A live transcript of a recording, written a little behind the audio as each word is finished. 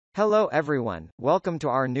Hello everyone, welcome to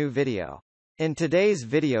our new video. In today's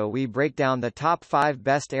video we break down the top 5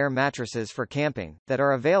 best air mattresses for camping, that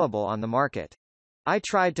are available on the market. I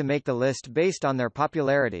tried to make the list based on their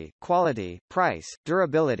popularity, quality, price,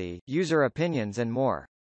 durability, user opinions and more.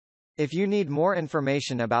 If you need more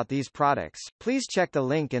information about these products, please check the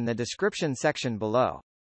link in the description section below.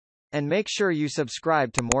 And make sure you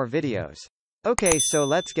subscribe to more videos. Okay, so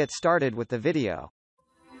let's get started with the video.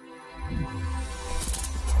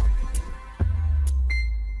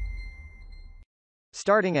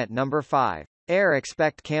 Starting at number 5.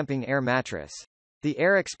 AirExpect Camping Air Mattress. The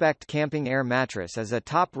AirExpect Camping Air Mattress is a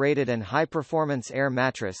top-rated and high-performance air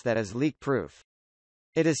mattress that is leak-proof.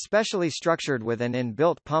 It is specially structured with an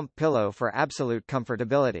inbuilt pump pillow for absolute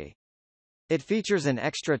comfortability. It features an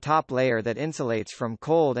extra top layer that insulates from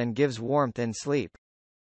cold and gives warmth in sleep.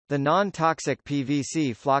 The non-toxic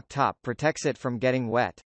PVC flock top protects it from getting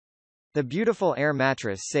wet. The beautiful air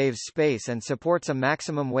mattress saves space and supports a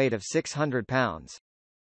maximum weight of 600 pounds.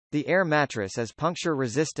 The air mattress is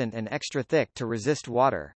puncture-resistant and extra thick to resist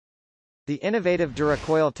water. The innovative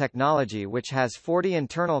DuraCoil technology, which has 40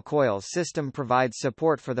 internal coils system, provides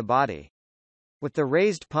support for the body. With the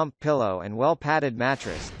raised pump pillow and well-padded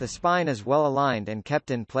mattress, the spine is well aligned and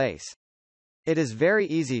kept in place. It is very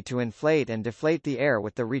easy to inflate and deflate the air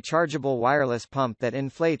with the rechargeable wireless pump that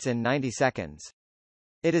inflates in 90 seconds.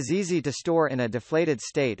 It is easy to store in a deflated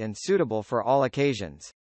state and suitable for all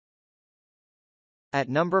occasions. At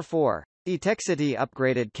number 4. Etekcity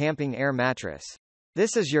Upgraded Camping Air Mattress.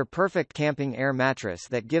 This is your perfect camping air mattress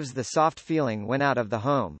that gives the soft feeling when out of the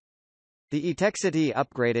home. The Etekcity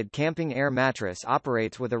Upgraded Camping Air Mattress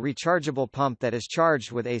operates with a rechargeable pump that is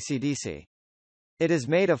charged with AC/DC. It is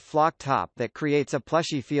made of flock top that creates a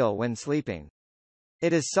plushy feel when sleeping.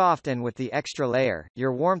 It is soft, and with the extra layer,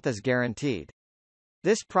 your warmth is guaranteed.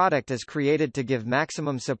 This product is created to give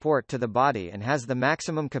maximum support to the body and has the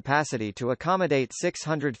maximum capacity to accommodate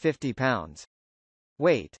 650 pounds.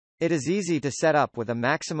 Weight. It is easy to set up with a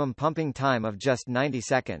maximum pumping time of just 90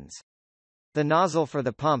 seconds. The nozzle for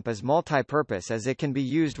the pump is multi-purpose, as it can be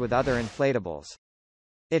used with other inflatables.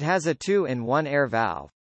 It has a 2-in-1 air valve.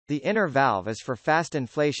 The inner valve is for fast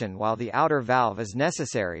inflation, while the outer valve is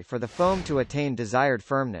necessary for the foam to attain desired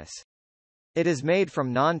firmness. It is made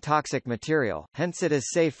from non-toxic material, hence it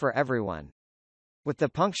is safe for everyone. With the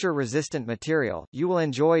puncture-resistant material, you will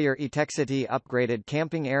enjoy your Etekcity upgraded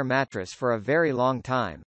camping air mattress for a very long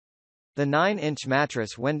time. The 9-inch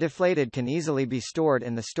mattress, when deflated, can easily be stored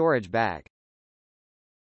in the storage bag.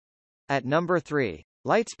 At number 3.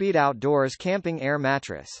 Lightspeed Outdoors Camping Air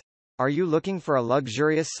Mattress. Are you looking for a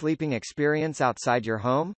luxurious sleeping experience outside your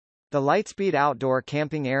home? The Lightspeed Outdoor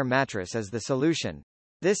Camping Air Mattress is the solution.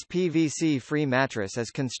 This PVC-free mattress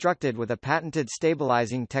is constructed with a patented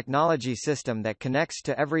stabilizing technology system that connects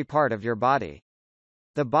to every part of your body.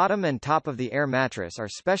 The bottom and top of the air mattress are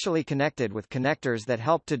specially connected with connectors that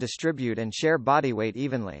help to distribute and share body weight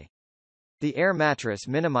evenly. The air mattress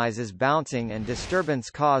minimizes bouncing and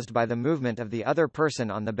disturbance caused by the movement of the other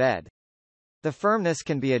person on the bed. The firmness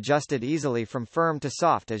can be adjusted easily from firm to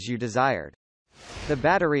soft as you desired. The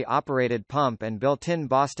battery-operated pump and built-in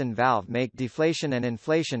Boston valve make deflation and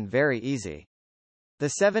inflation very easy.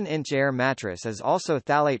 The 7-inch air mattress is also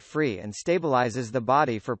phthalate-free and stabilizes the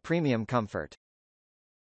body for premium comfort.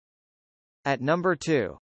 At number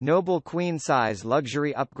 2. Noble Queen Size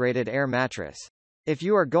Luxury Upgraded Air Mattress. If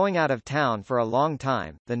you are going out of town for a long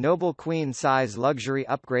time, the Noble Queen Size Luxury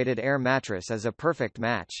Upgraded Air Mattress is a perfect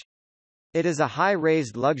match. It is a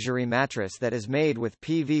high-raised luxury mattress that is made with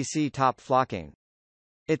PVC top flocking.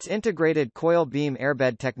 Its integrated coil beam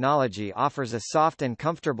airbed technology offers a soft and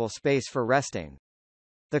comfortable space for resting.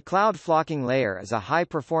 The cloud flocking layer is a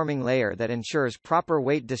high-performing layer that ensures proper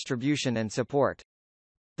weight distribution and support.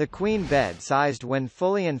 The queen bed-sized, when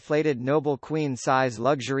fully inflated Noble Queen Size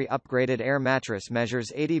Luxury Upgraded Air Mattress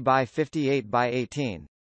measures 80 by 58 by 18.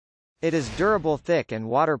 It is durable, thick and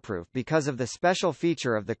waterproof because of the special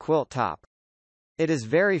feature of the quilt top. It is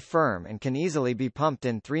very firm and can easily be pumped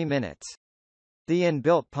in 3 minutes. The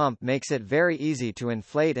inbuilt pump makes it very easy to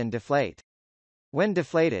inflate and deflate. When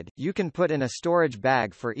deflated, you can put in a storage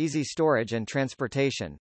bag for easy storage and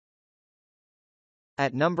transportation.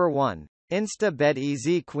 At number 1. INSTA-Bed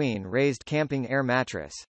EZ Queen Raised Camping Air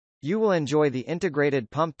Mattress. You will enjoy the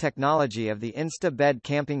integrated pump technology of the INSTA-Bed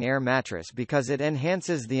Camping Air Mattress because it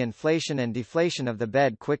enhances the inflation and deflation of the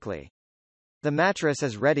bed quickly. The mattress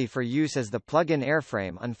is ready for use as the plug-in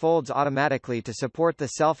airframe unfolds automatically to support the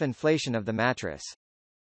self-inflation of the mattress.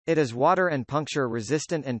 It is water and puncture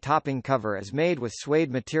resistant, and topping cover is made with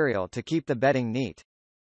suede material to keep the bedding neat.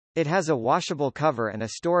 It has a washable cover and a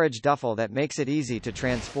storage duffel that makes it easy to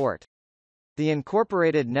transport. The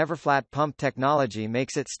incorporated NeverFlat pump technology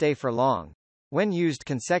makes it stay for long. When used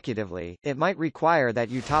consecutively, it might require that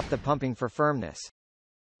you top the pumping for firmness.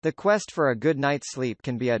 The quest for a good night's sleep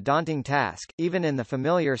can be a daunting task, even in the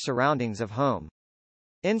familiar surroundings of home.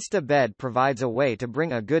 INSTA-Bed provides a way to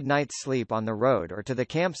bring a good night's sleep on the road or to the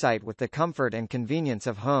campsite with the comfort and convenience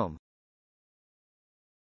of home.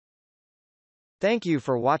 Thank you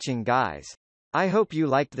for watching, guys. I hope you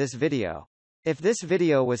liked this video. If this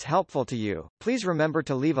video was helpful to you, please remember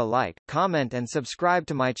to leave a like, comment and subscribe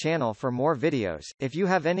to my channel for more videos. If you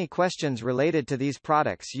have any questions related to these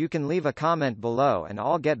products, you can leave a comment below and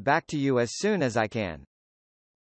I'll get back to you as soon as I can.